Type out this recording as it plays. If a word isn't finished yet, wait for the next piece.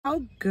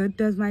How good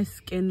does my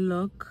skin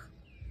look?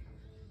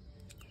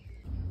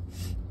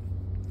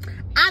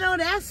 I know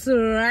that's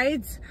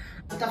right.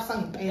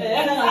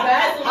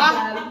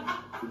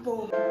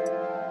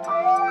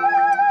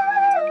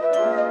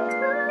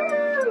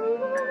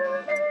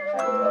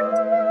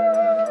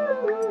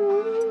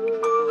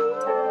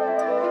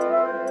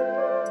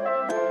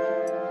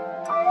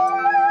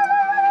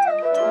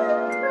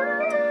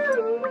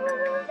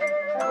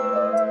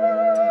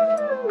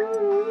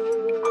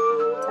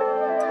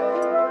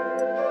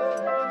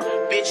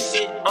 Bitch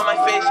sit on my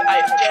face,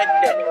 I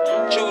eject that.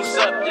 Juice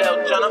up,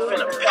 Lil John, I'm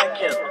finna pack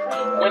him.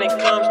 When it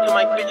comes to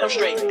my bitch, I'm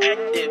straight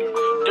active.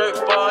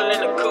 Dirt ball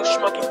in the coupe,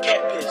 smoking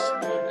cat piss.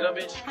 Little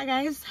bitch. Hi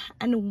guys,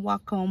 and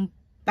welcome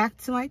back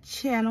to my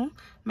channel.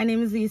 My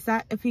name is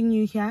Lisa, if you're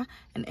new here,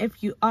 and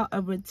if you are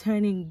a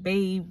returning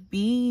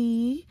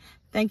baby,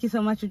 thank you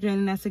so much for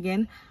joining us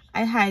again.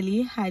 I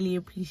highly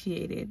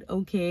appreciate it.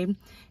 Okay,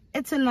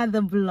 it's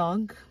another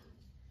vlog.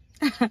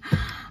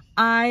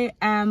 I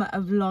am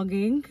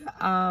vlogging.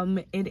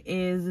 It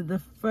is the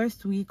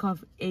first week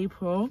of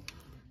April.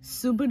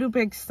 Super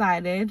duper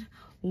excited.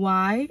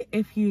 Why?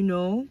 If you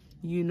know,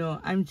 you know.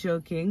 I'm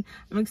joking.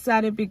 I'm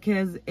excited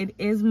because it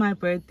is my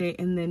birthday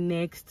in the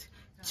next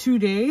 2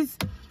 days.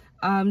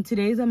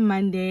 Today is a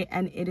Monday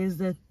and it is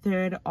the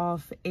 3rd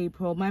of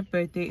April. My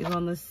birthday is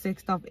on the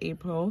 6th of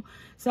April.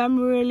 So I'm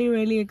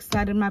really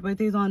excited. My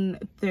birthday is on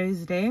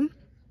Thursday.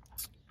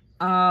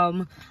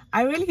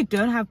 I really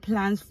don't have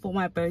plans for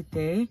my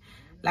birthday.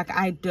 Like,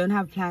 I don't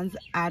have plans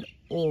at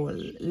all,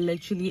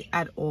 literally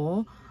at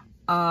all.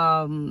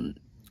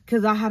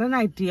 Because I had an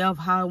idea of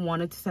how I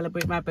wanted to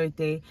celebrate my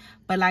birthday,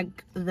 but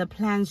like the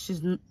plans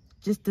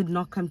just did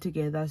not come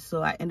together.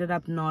 So I ended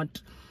up not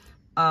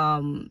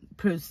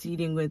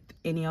proceeding with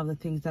any of the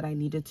things that I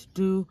needed to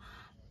do.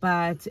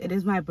 But it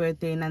is my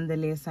birthday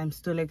nonetheless. I'm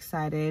still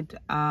excited.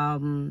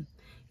 I'm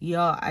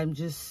really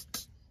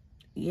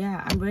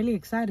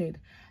excited.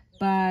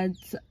 But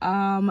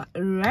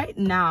right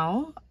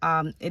now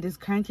it is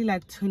currently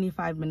like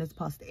 25 minutes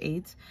past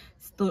 8.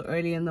 Still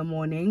early in the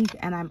morning,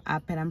 and I'm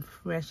up and I'm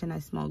fresh and I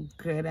smell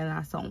good and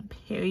I sound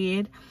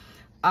period.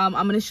 I'm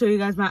gonna show you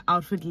guys my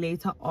outfit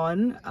later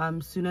on,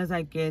 soon as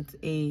I get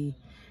a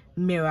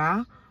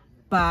mirror.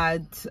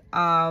 But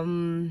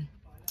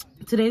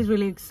today is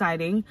really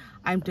exciting.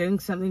 I'm doing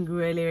something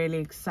really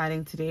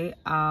exciting today.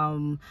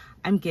 I'm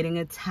getting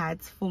a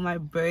tat for my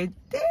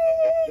birthday.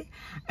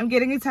 I'm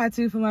getting a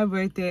tattoo for my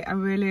birthday.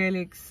 I'm really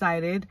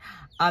excited.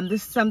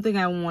 This is something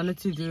I wanted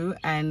to do,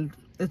 and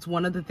it's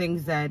one of the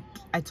things that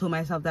I told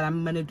myself that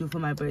I'm gonna do for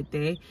my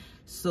birthday.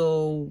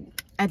 So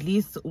at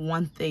least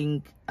one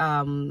thing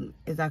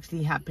is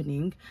actually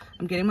happening.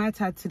 I'm getting my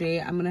tattoo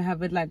today. I'm gonna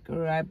have it like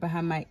right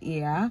behind my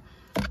ear.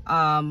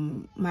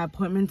 My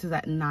appointment is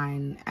at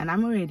 9 and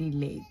I'm already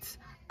late.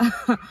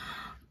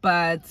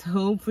 But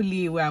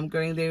hopefully where I'm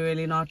going, they're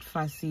really not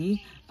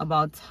fussy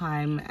about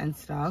time and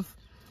stuff.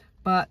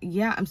 But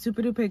yeah, I'm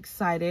super duper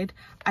excited.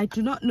 I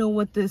do not know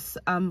what this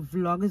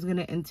vlog is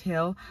gonna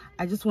entail.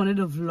 I just wanted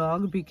a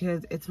vlog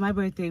because it's my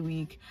birthday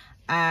week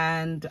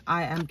and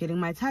I am getting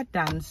my tat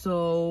done.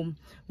 So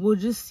we'll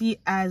just see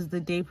as the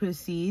day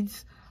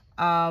proceeds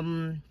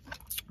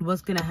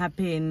what's gonna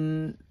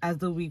happen as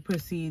the week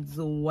proceeds,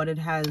 what it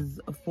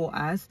has for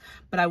us.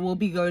 But I will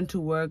be going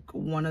to work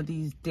one of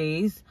these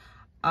days.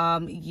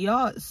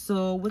 Yeah,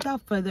 so without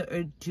further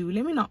ado,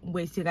 let me not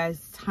waste you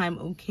guys time.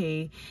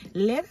 Okay,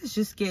 let us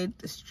just get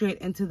straight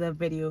into the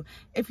video.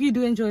 If you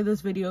do enjoy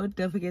this video,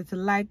 don't forget to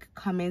like,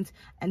 comment,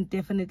 and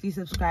definitely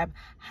subscribe.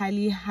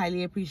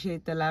 Highly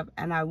appreciate the love,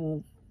 and I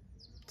will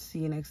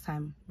see you next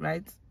time,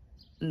 right?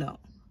 No,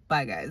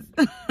 bye guys.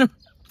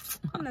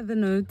 Another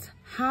note,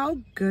 how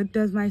good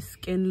does my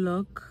skin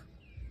look?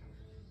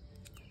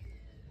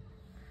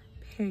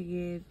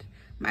 Period.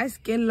 My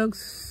skin looks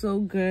so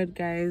good,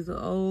 guys.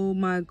 Oh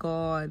my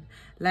god,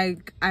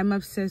 like I'm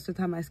obsessed with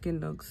how my skin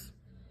looks.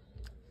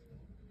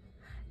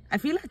 I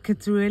feel like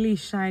it's really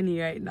shiny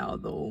right now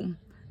though,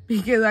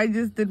 because I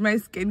just did my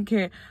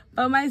skincare,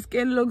 but my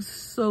skin looks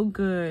so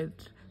good,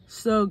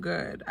 so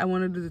good. I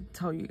wanted to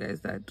tell you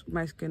guys that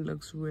my skin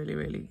looks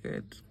really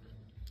good.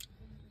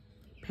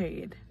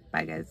 Period.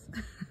 Bye guys.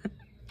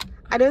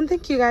 I don't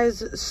think you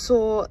guys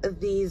saw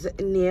these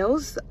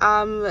nails.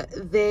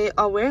 They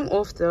are wearing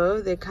off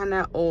though. They're kind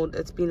of old.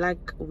 It's been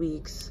like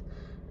weeks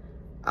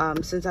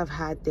since I've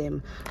had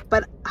them.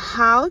 But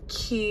how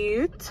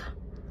cute.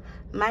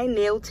 My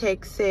nail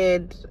tech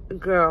said,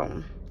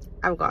 girl,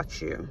 I've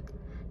got you.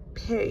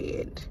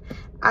 Period.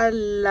 I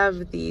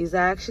love these.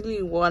 I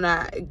actually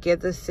wanna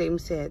get the same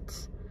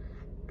set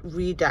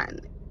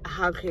redone.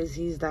 How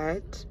crazy is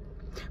that?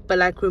 But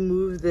like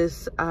remove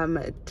this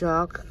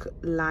dark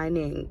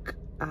lining,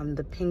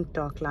 the pink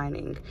dark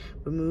lining,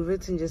 remove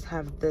it and just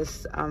have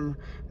this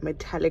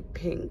metallic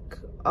pink.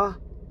 Oh,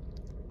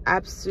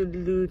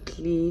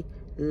 absolutely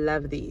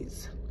love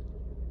these.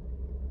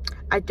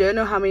 I don't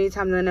know how many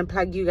times I'm gonna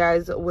plug you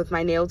guys with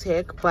my nail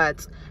tech,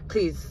 but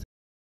please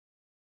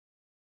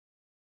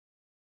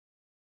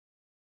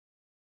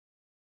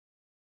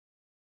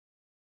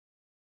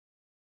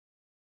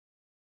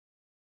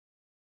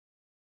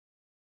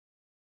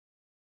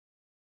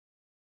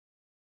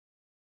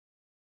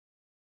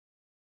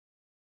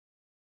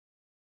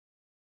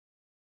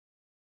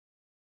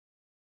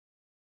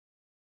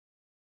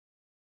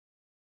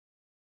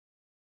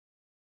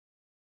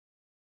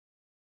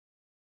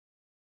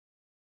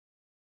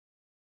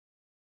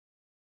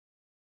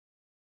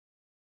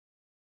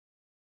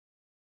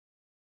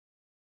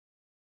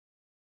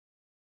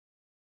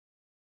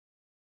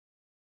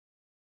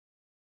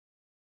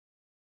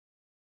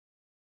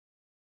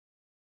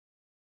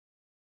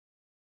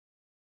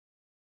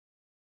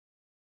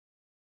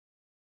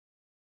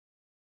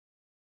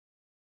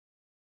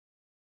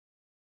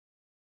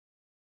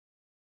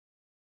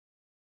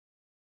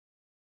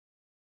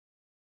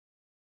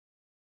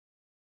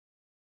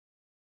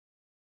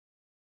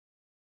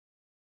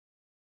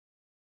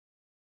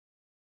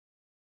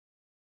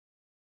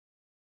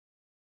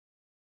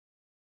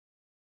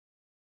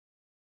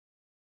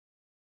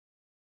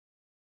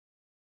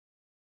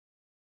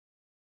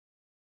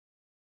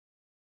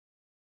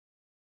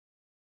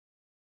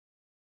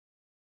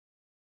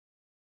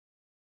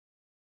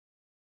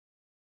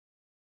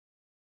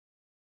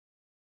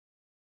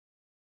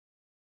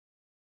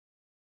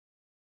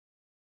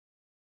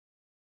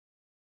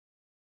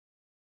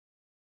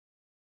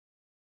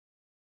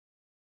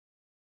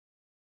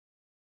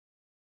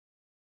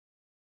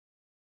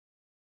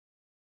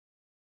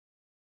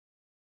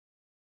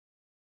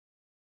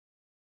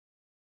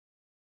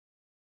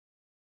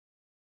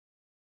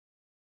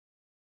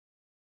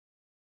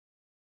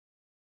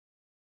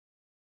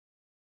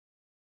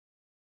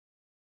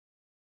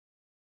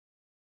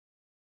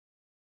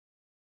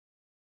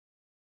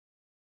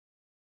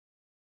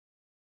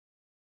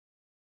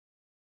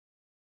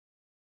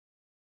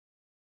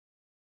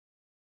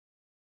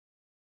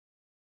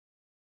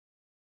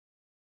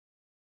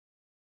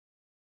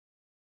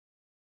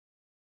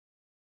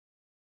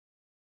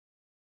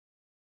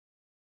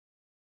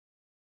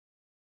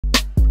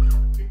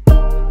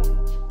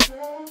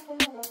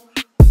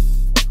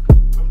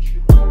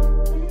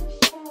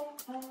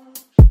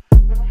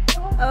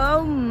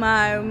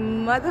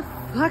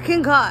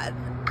motherfucking god.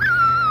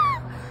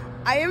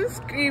 I am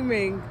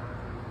screaming.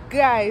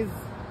 Guys,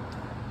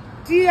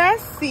 do you guys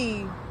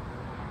see?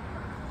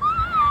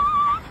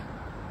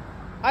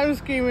 I'm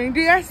screaming. Do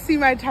you guys see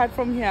my tat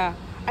from here?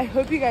 I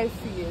hope you guys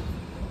see it.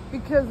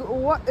 Because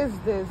what is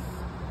this?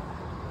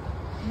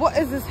 What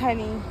is this,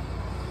 honey?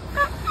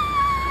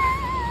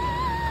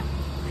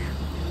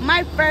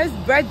 My first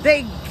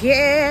birthday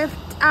gift.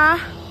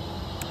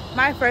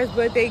 My first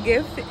birthday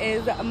gift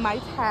is my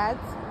tat.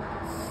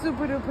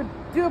 Super duper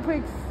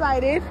duper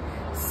excited.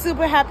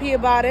 Super happy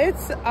about it.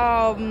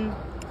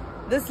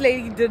 This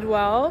lady did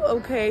well.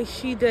 Okay,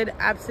 she did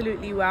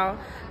absolutely well.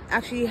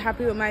 Actually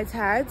happy with my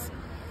tats.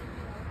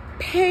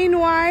 Pain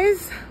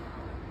wise,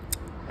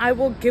 I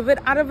will give it,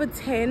 out of a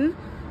 10,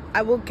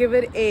 I will give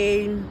it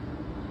a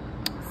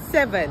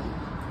 7.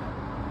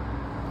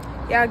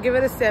 Yeah, I'll give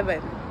it a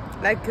 7.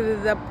 Like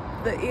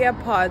the ear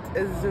part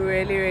is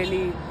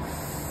really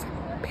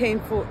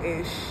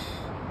painful-ish.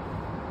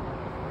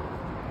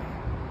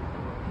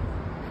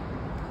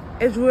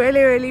 It's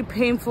really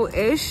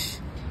painful-ish.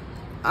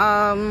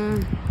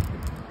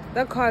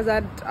 The car's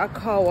at a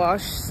car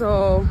wash,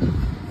 so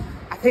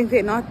I think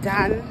they're not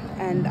done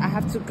and I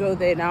have to go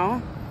there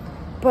now.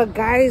 But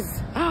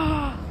guys,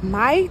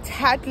 my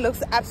tat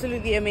looks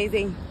absolutely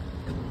amazing.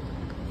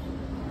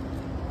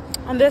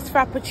 And this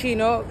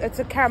frappuccino, it's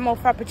a caramel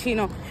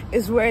frappuccino,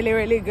 is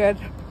really good.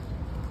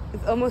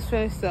 It's almost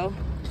finished though,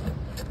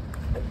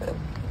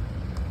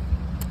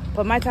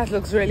 but my tat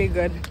looks really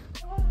good.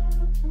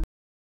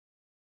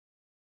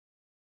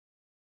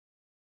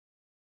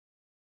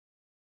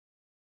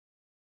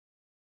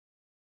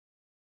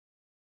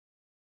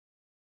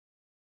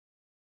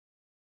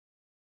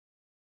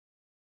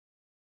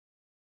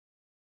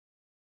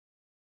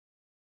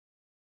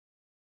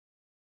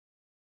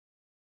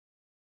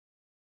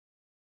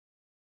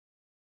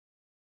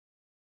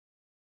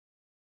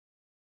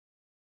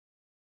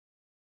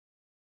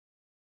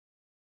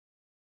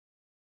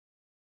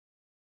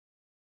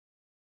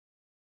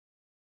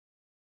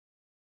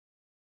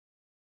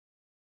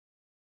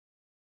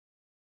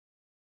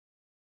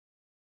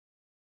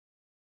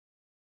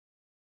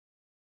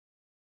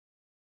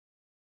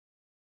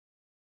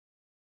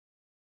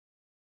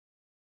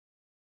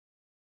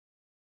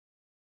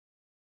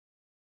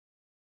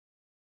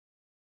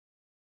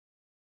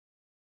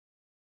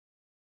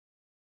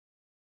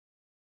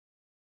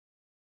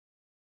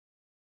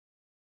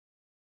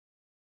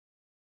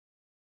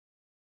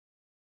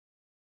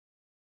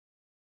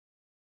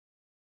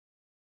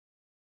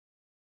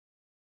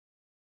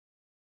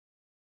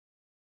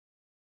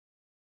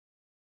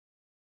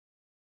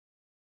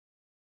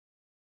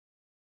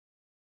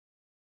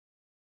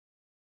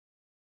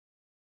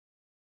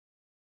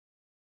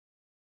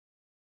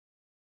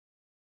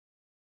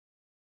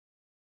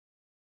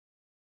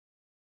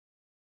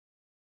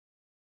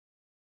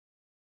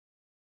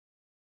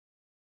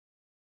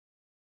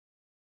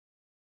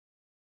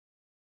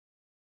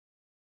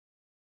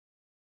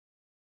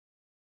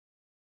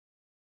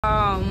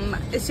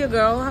 It's your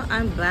girl.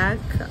 I'm back.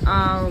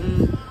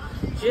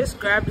 Just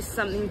grabbed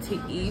something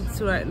to eat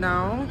right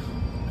now,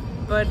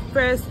 but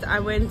first I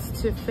went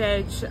to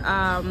fetch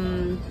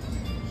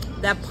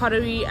that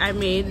pottery I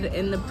made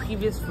in the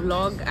previous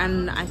vlog,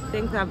 and I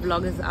think that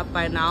vlog is up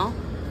by now.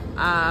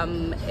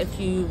 If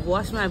you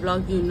watched my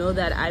vlog, you know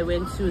that I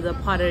went to the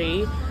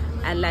pottery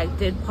and like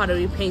did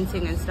pottery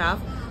painting and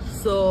stuff.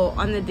 So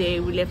on the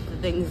day we left the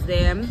things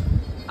there,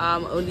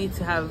 only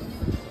to have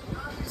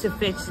to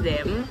fetch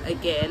them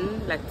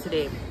again like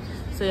today.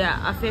 So yeah,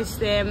 I fetched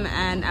them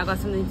and I got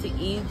something to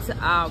eat.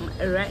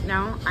 Right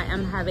now I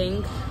am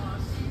having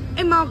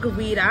a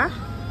margarita,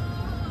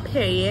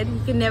 period.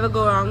 You can never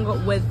go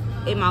wrong with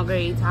a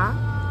margarita.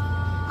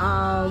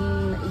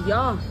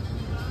 Yeah,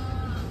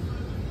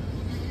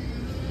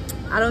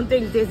 I don't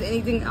think there's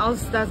anything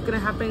else that's gonna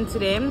happen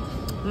today.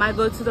 Might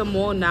go to the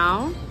mall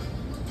now,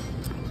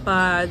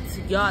 but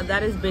yeah,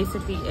 that is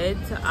basically it.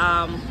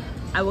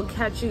 I will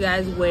catch you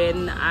guys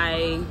when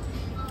I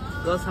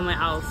go somewhere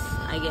else,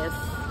 I guess.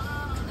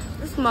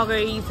 This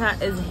margarita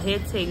is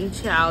hitting,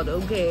 child,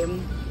 okay?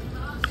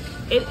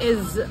 It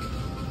is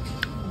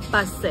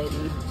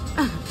bussin'.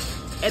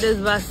 It is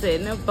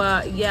bussin',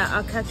 but yeah,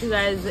 I'll catch you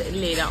guys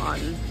later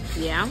on.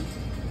 Yeah?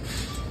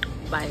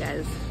 Bye,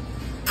 guys.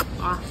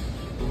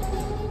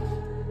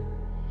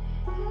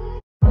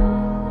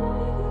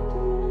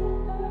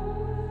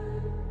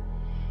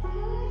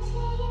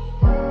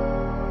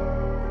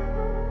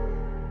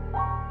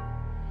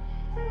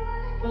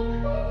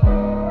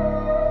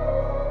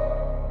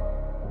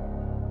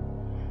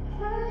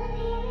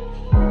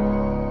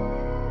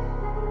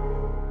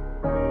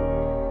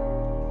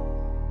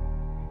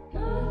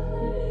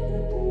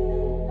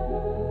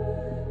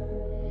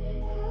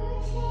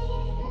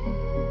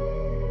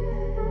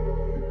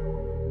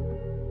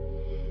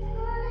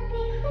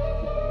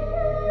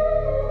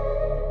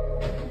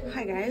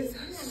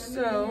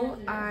 So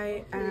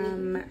I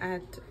am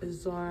at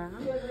Zara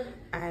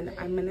and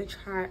I'm gonna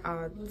try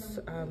out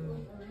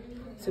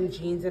some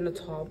jeans and a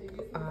top.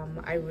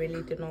 I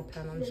really did not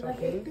plan on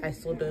shopping. I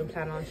still don't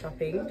plan on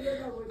shopping.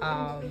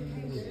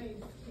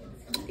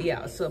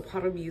 Yeah, so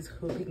part of me is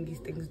hoping these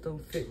things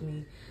don't fit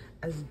me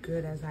as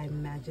good as I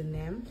imagine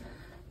them.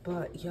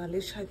 But yeah,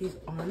 let's try these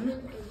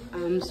on.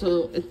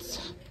 So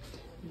it's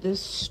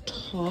this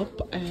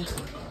top. I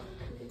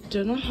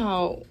don't know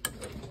how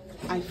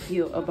I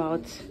feel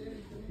about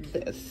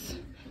this,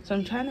 so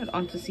I'm trying it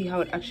on to see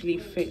how it actually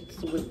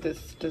fits with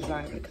this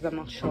design because I'm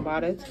not sure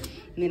about it.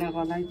 And then I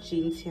got like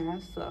jeans here,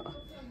 so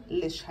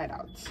let's try it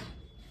out.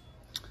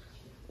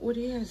 What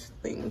do you guys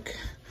think?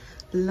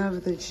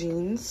 Love the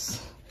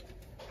jeans.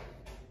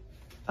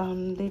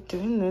 They're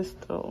doing this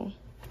though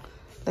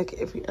like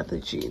every other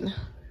jean,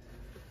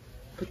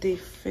 but they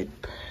fit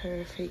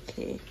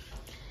perfectly.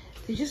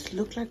 They just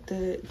look like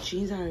the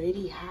jeans I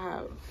already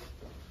have,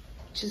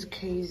 which is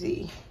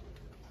crazy.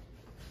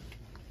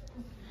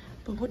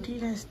 But what do you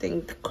guys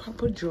think? The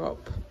crop or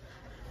drop?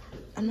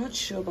 I'm not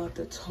sure about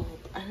the top.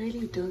 I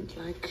really don't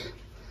like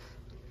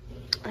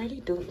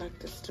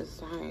this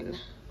design.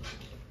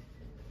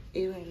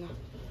 Even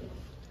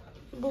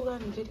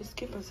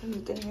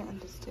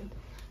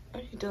I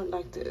really don't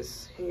like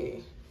this.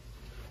 Hey,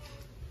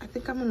 I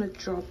think I'm gonna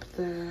drop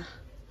the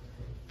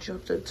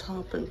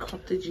top and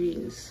crop the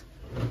jeans.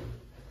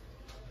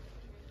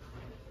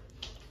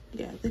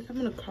 Yeah, I think I'm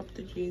gonna crop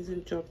the jeans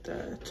and drop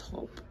the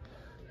top.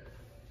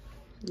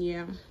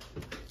 Yeah,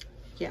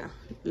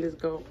 let's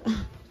go.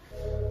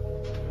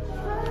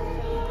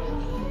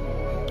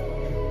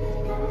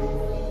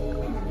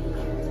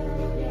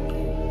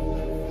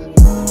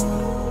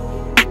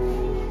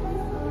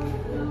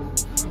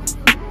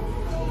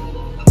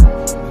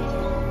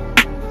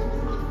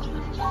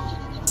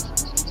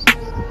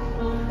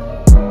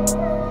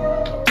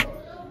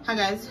 Hi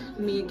guys,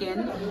 me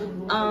again.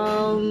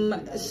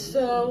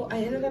 So I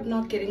ended up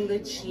not getting the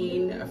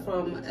jean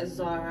from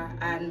Zara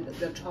and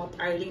the top.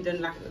 I really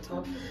didn't like the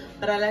top,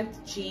 but I liked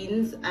the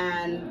jeans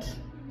and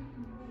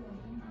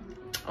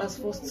I was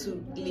forced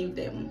to leave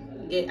them.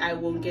 Yeah, I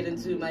won't get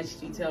into much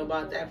detail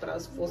about that, but I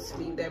was forced to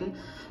leave them.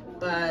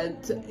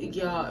 But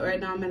yeah, right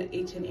now I'm at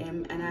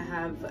H&M and I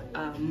have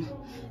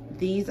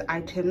these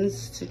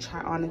items to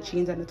try on, the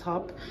jeans and the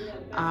top.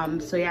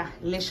 So yeah,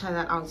 let's try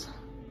that out.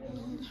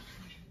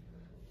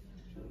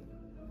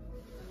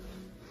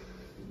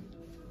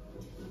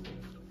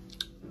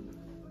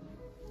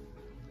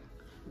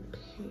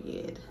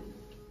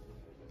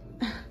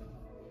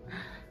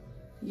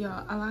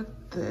 Yeah, I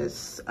like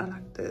this. I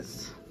like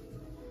this.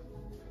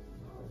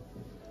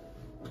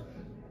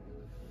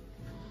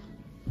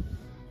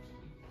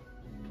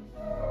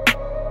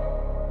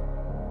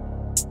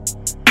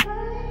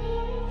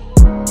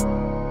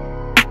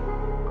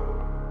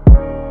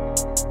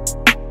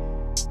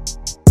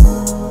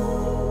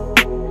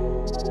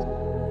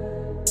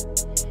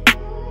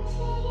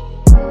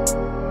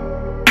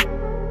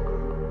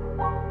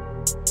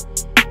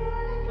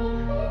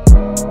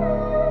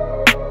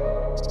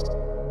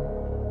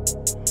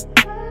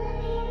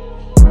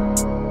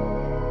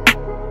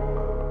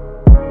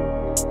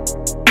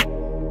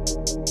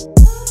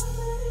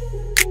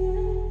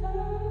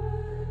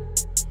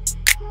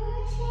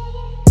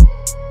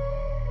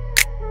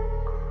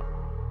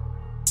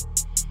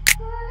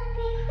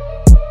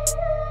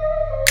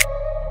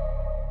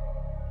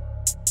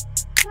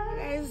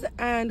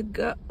 And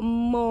good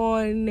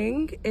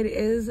morning. It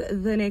is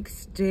the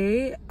next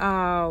day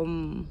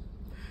and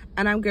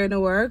I'm going to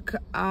work.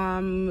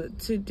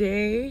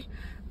 Today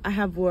I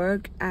have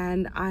work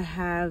and I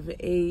have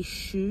a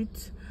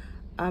shoot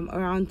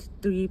around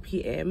 3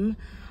 p.m.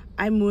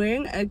 I'm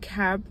wearing a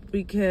cap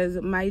because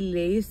my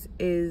lace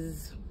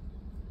is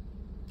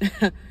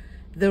the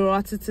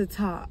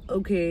ratatata.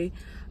 Okay,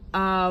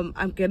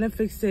 I'm gonna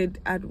fix it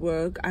at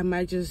work. I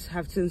might just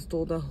have to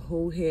install the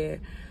whole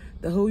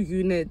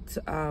unit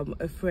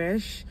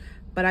afresh,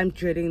 but I'm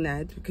dreading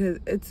that because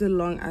it's a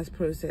long ass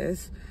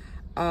process.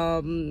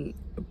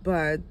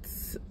 But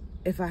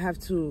if I have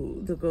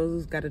to, the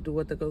girls gotta do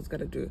what the girls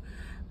gotta do.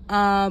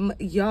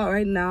 Yeah,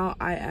 right now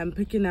I am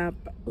picking up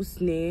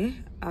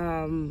Usne,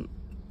 and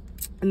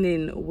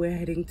then we're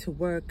heading to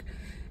work,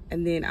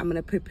 and then I'm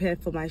gonna prepare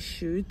for my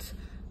shoot.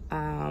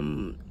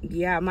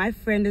 Yeah, my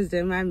friend is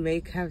doing my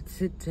makeup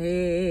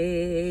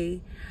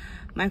today.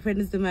 My friend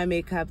is doing my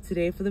makeup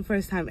today for the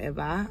first time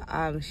ever.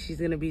 She's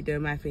gonna be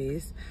doing my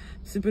face.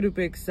 Super duper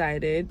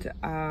excited.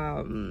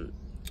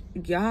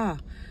 Yeah,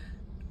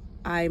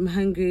 I'm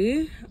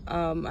hungry.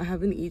 I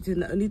haven't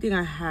eaten. The only thing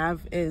I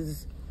have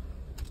is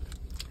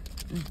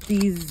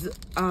these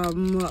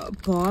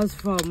bars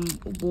from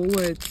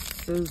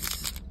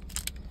Woolworths.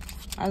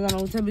 I don't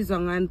know what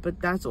to, but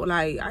that's all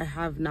I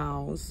have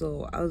now.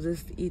 So I'll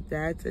just eat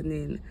that and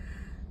then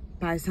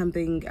buy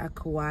something at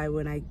Kauai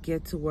when I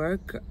get to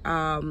work.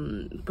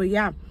 But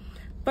yeah,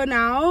 for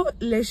now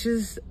let's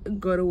just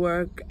go to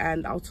work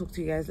and I'll talk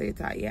to you guys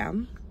later. Yeah.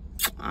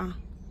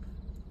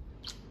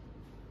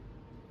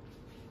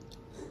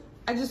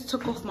 I just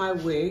took off my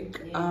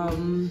wig.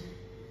 I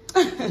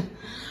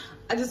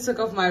I just took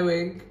off my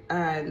wig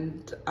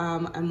and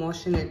I'm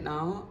washing it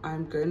now.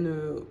 I'm going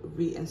to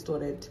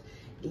reinstall it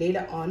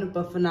later on,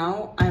 but for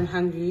now I'm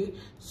hungry,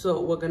 so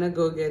we're gonna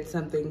go get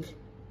something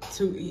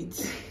to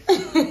eat.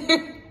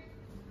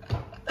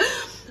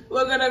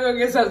 We're gonna go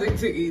get something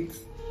to eat.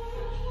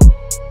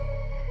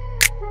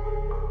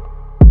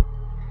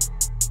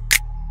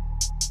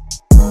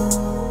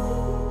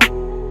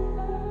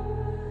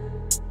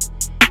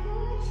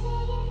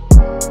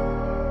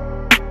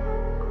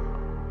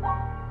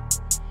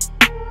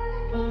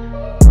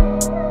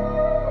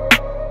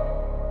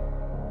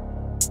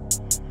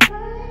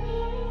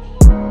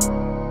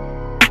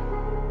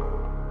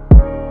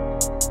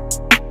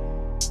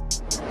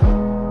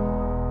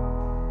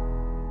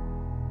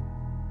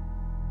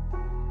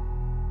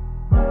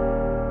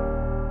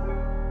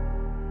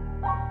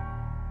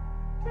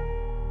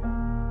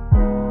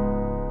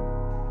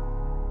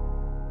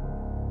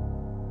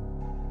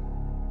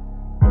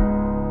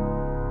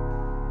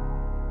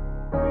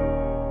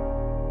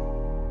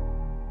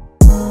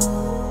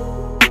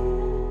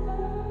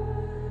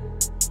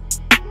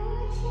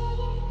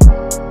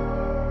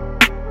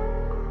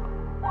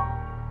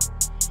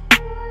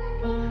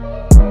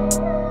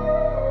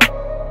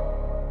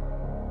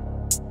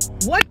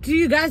 What do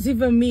you guys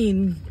even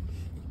mean?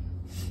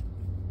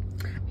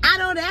 I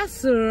know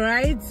that's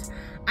right.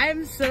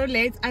 I'm so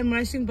late. I'm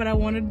rushing, but I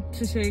wanted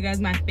to show you guys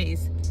my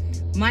face.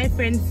 My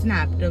friend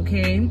snapped,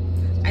 okay?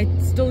 I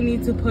still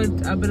need to put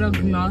a bit of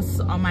gloss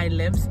on my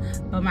lips,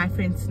 but my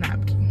friend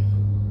snapped.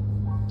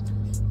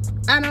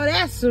 I know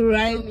that's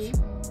right.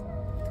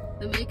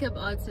 The makeup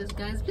artist,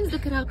 guys, please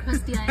look at how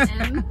crusty I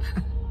am.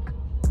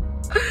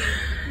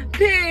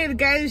 Period,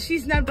 guys. She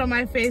snapped on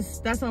my face.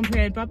 That's on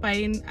period. Papa,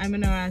 I'm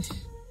in a rush.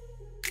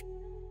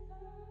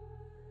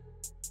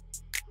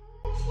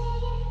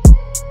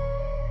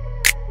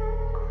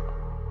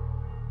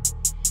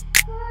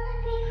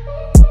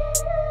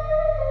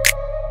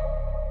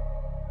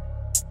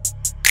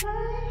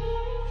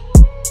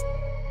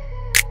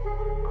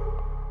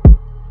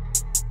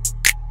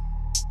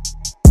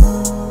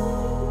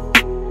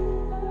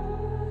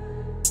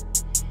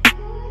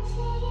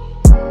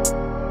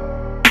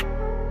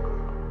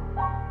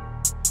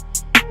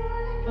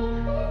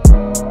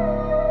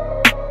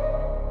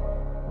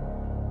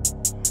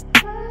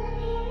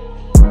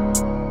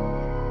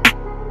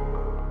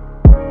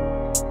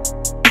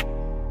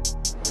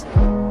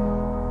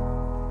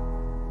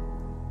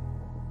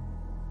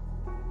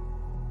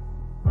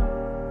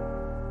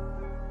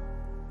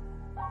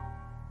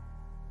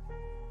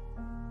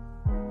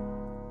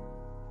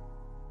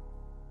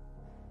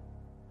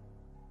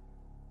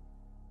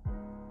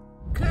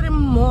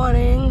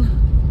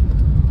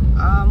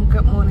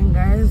 Good morning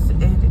guys.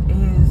 It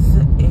is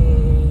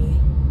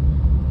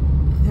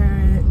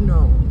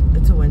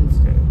it's a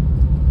Wednesday.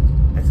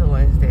 It's a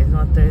Wednesday. It's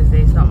not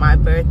Thursday. It's not my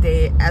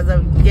birthday as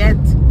of yet.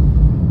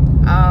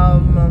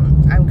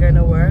 I'm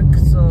gonna work,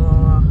 so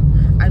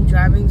I'm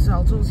driving, so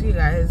I'll talk to you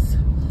guys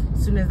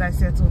as soon as I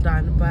settle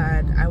down.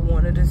 But I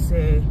wanted to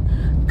say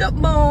good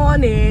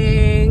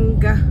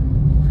morning.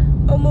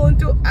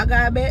 Umuntu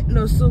agabe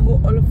no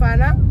sugu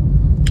olufana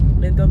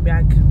lento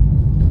byakhe.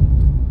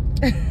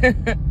 Hi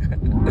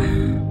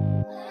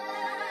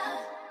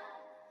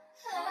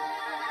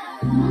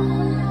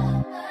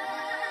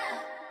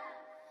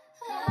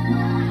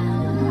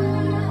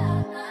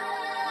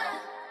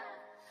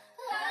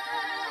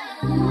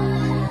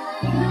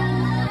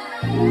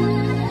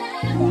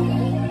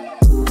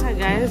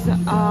guys,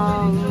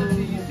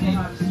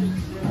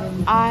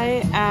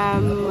 I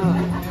am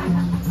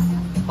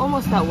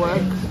almost at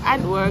work. I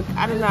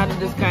don't know how to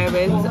describe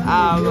it,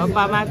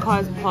 but my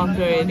car's parked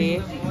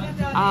already.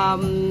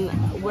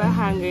 We're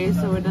hungry,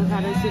 so we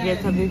decided to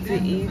get something to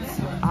eat.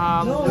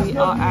 We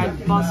are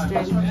at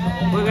Boston.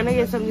 We're gonna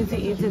get something to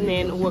eat and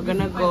then we're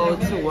gonna go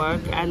to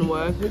work and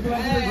work.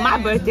 My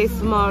birthday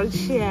small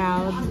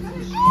child.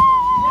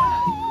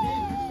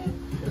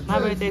 My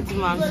birthday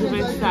tomorrow. I'm super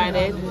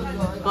excited.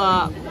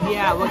 But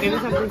yeah, we're getting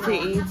something to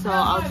eat, so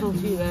I'll talk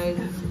to you guys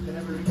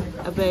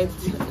a bit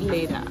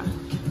later.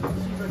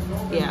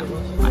 Yeah,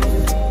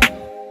 bye.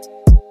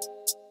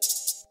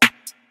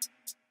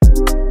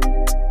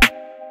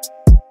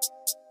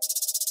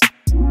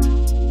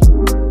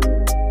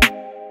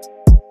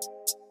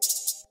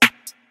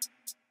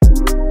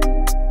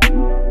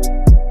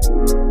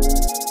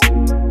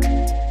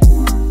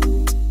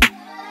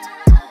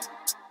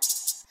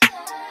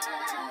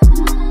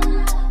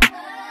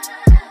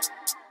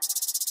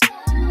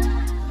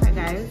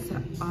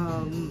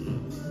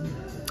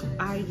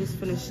 I just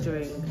finished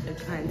doing a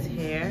client's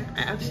hair.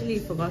 I actually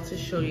forgot to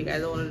show you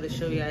guys. I wanted to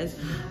show you guys.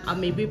 I'll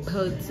maybe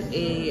put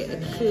a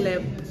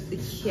clip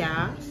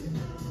here.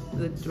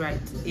 Right,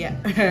 yeah,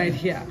 right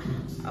here.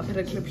 I'll put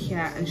a clip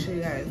here and show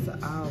you guys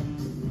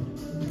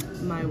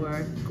my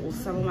work, or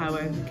some of my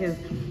work, because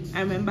I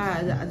remember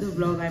at the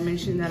vlog I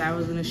mentioned that I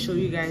was going to show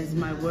you guys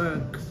my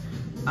work.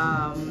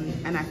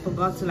 And I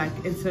forgot to like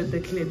insert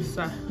the clips,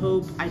 so I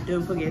hope I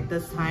don't forget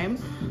this time.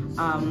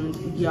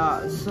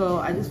 Yeah, so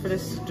I just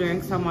finished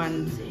doing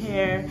someone's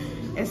hair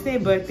it's their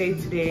birthday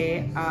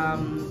today,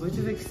 which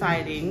is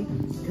exciting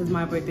because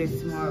my birthday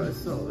is tomorrow.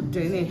 So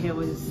doing their hair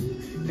was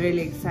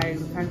really exciting.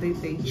 The fact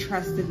that they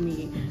trusted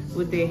me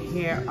with their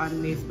hair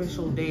on their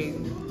special day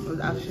was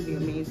actually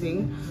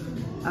amazing.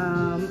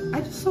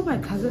 I just saw my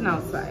cousin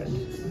outside.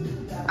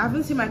 I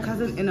haven't seen my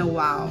cousin in a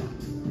while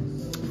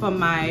from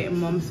my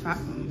mom's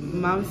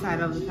side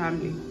of the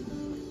family.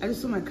 I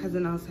just saw my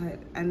cousin outside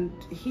and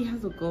he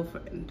has a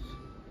girlfriend.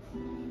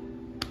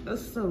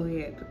 That's so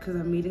weird because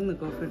I'm meeting the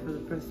girlfriend for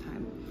the first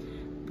time,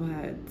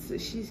 but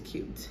she's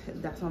cute.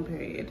 That's on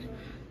period.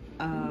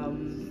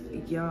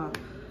 Yeah,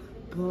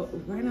 but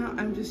right now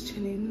I'm just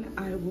chilling.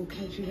 I will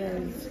catch you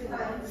guys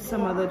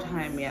some other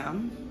time.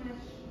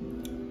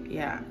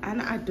 Yeah,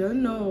 and I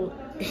don't know,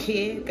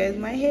 guys,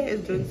 my hair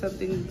is doing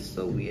something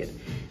so weird,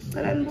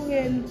 but I'm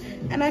doing,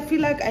 and I feel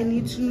like I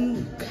need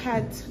to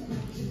cut,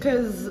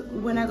 because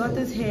when I got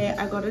this hair,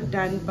 I got it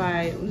done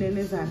by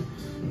Unenezan.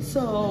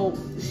 So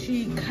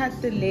she cut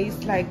the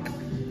lace like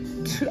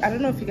I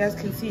don't know if you guys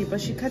can see,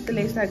 but she cut the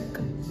lace like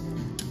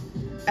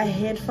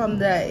ahead from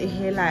the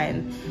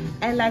hairline,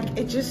 and like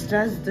it just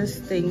does this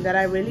thing that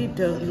I really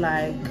don't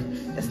like.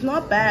 It's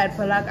not bad,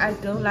 but like I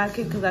don't like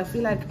it because I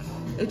feel like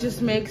it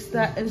just makes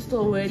the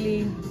install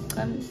really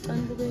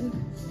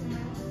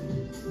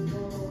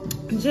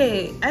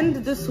and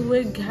this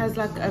wig has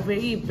like a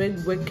very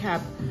big wig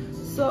cap,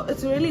 so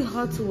it's really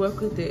hard to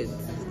work with it.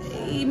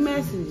 It's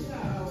messy.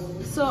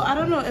 So I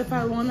don't know if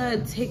I want to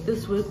take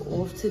this wig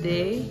off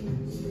today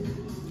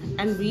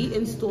and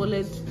reinstall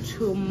it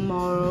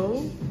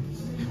tomorrow,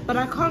 but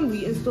I can't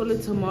reinstall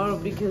it tomorrow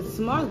because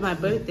tomorrow's my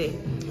birthday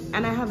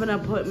and I have an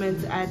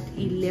appointment at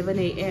 11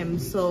 a.m.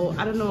 so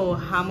I don't know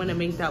how I'm gonna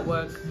make that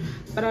work,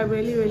 but I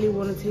really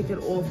want to take it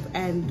off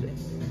and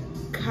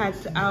cut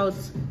out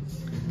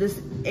this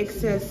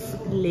excess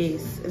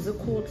lace. Is it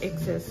called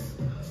excess?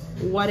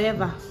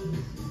 Whatever,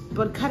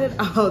 but cut it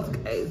out,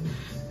 guys,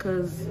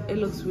 because it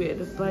looks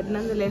weird. But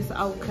nonetheless,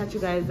 I'll catch you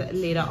guys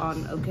later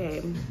on.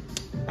 Okay,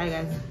 bye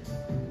guys.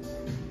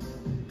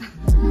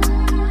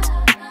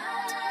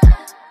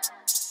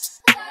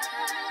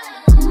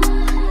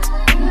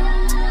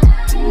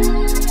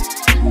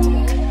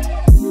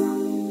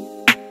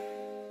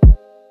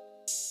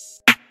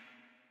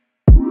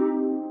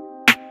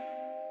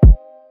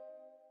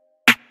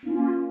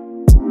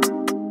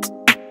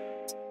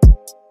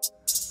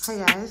 Hi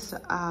guys,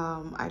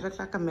 I look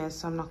like a mess,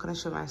 so I'm not gonna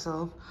show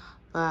myself,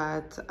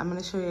 but I'm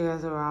gonna show you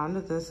guys around.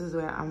 This is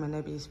where I'm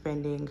gonna be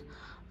spending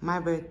my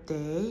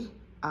birthday.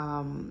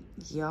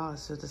 Yeah,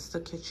 so this is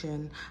the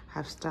kitchen. I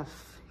have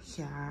stuff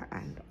here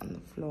and on the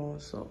floor,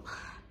 so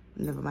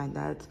never mind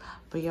that.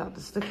 But yeah,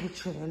 this is the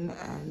kitchen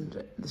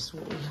and this is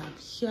what we have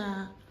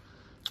here,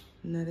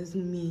 and that is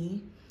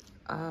me.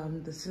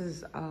 This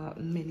is a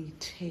mini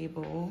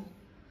table.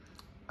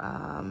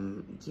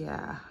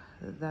 Yeah,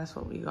 that's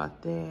what we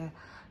got there.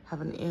 Have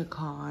an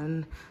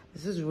aircon.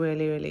 This is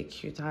really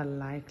cute. I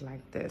like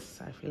this.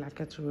 I feel like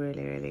it's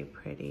really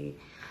pretty.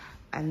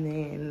 And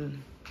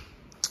then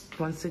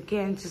once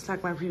again, just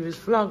like my previous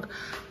vlog,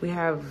 we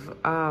have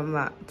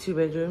 2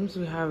 bedrooms.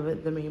 We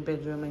have the main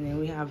bedroom, and then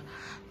we have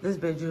this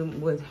bedroom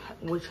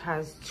which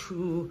has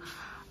 2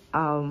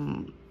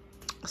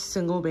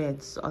 single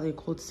beds. Are they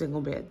called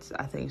single beds?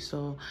 I think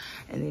so.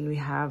 And then we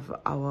have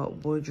our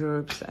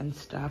wardrobes and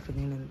stuff. And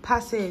then in the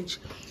passage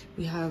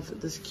we have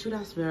this cute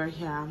ass mirror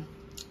here.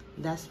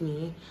 That's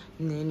me.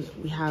 And then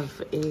we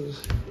have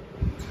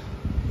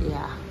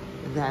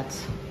that.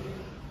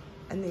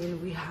 And then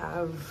we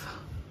have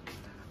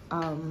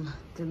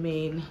the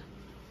main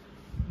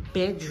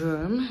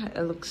bedroom.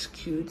 It looks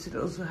cute. It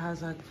also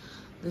has like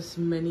this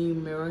mini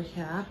mirror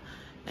here.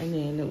 And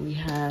then we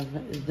have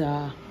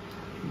the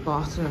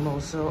bathroom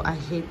also. I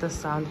hate the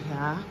sound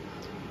here,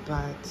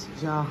 but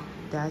yeah,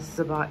 that's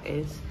about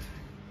it.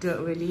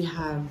 Don't really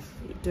have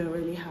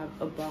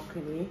a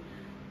balcony,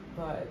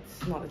 but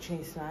it's not a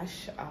chain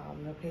smash.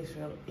 The place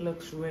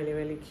looks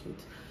really cute.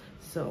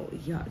 So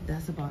yeah,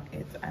 that's about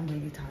it. I'm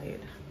really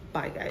tired.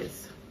 Bye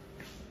guys.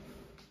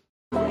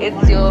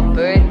 It's your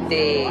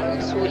birthday,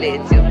 Sule,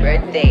 it's your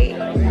birthday.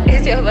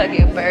 It's your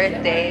fucking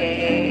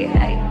birthday.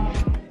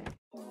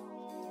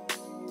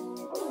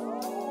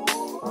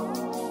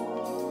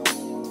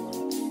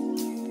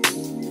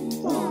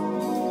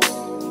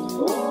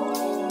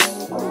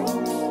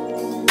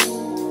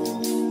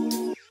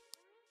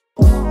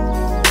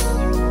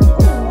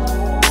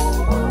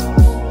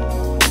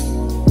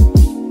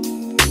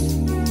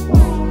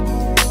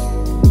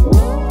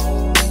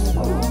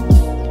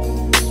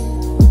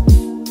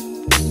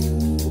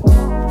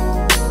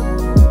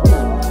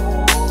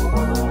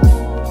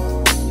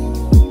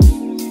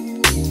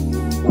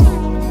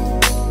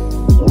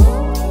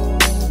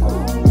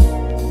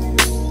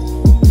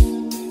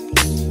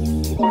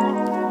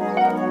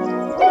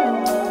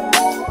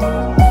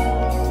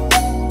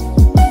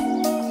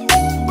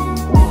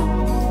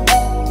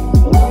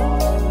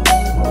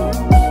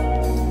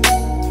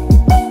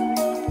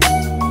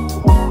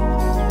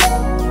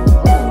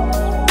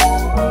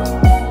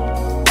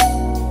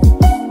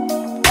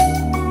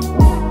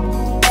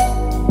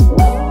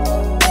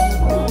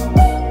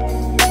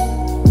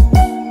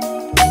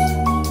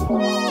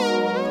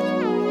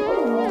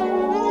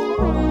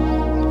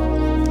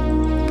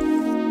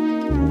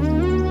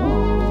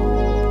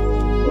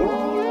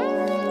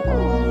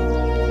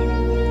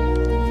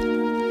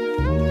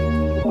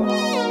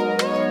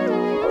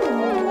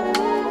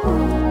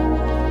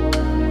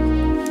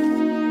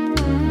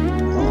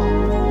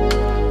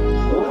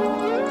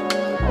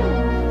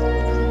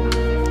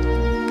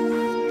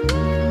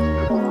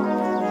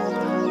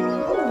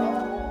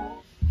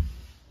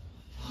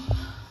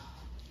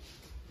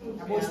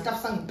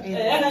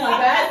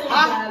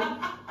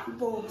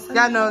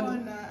 that note.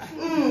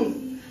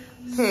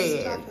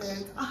 Period.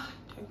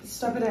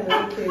 Stop it, I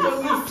don't care.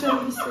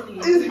 Don't be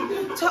silly.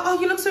 Oh,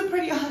 you look so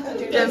pretty.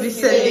 Don't be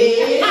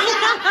silly.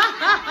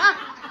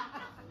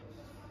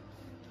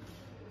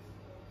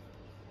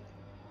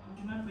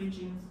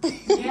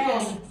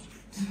 Yeah.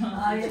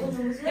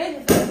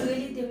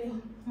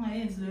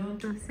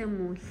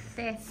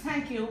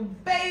 Thank you,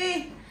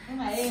 baby.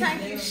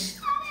 Thank you.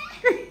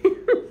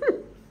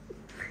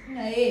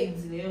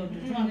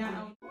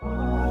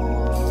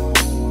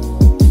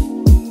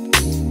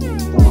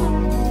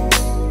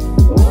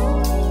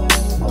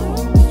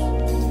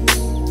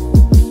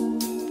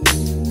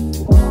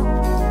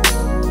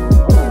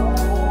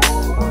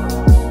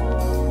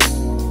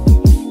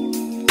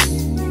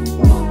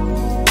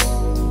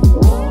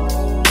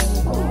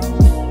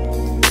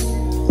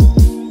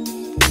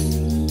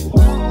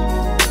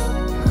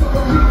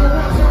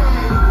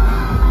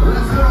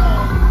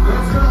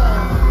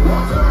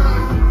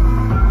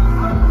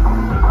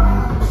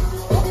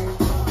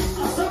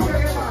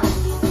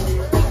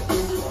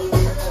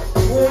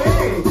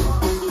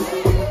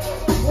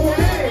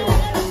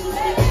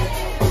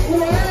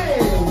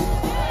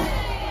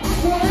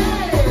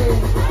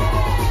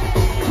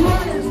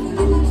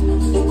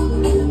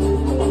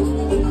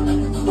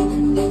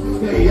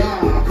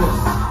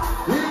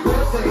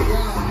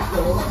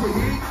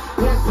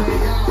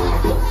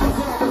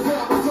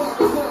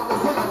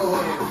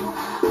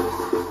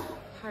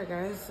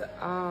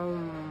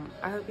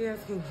 I hope you guys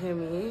can hear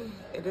me.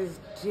 It is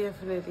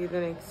definitely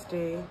the next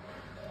day.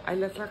 I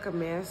look like a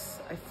mess.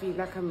 I feel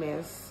like a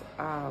mess.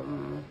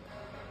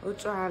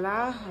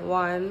 Uchala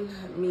 1,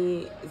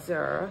 me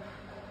 0.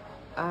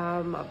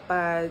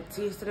 But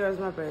yesterday was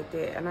my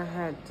birthday and I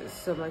had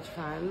so much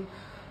fun.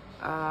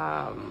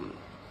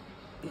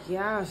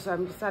 Yeah, so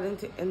I'm deciding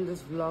to end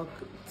this vlog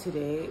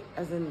today,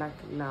 as in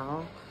like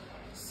now.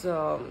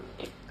 So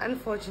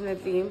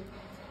unfortunately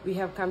we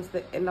have come to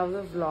the end of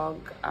the vlog.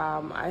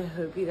 I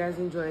hope you guys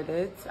enjoyed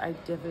it. I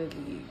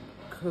definitely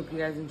hope you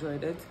guys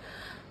enjoyed it.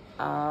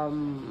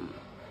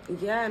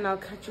 Yeah, and I'll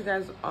catch you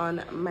guys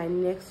on my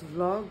next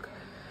vlog.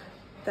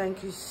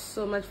 Thank you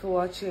so much for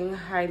watching.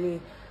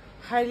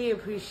 Highly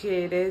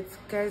appreciate it,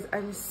 guys.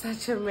 I'm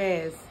such a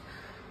mess.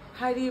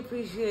 Highly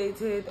appreciate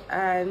it.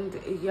 And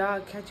yeah,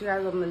 I'll catch you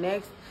guys on the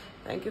next.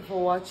 Thank you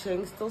for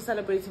watching. Still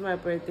celebrating my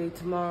birthday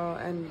tomorrow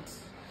and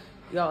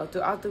yeah,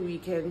 throughout the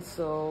weekend,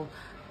 so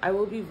I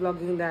will be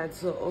vlogging that,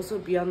 so also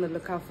be on the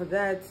lookout for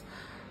that.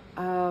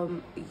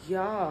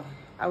 Yeah,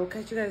 I will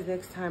catch you guys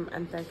next time,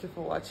 and thank you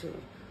for watching.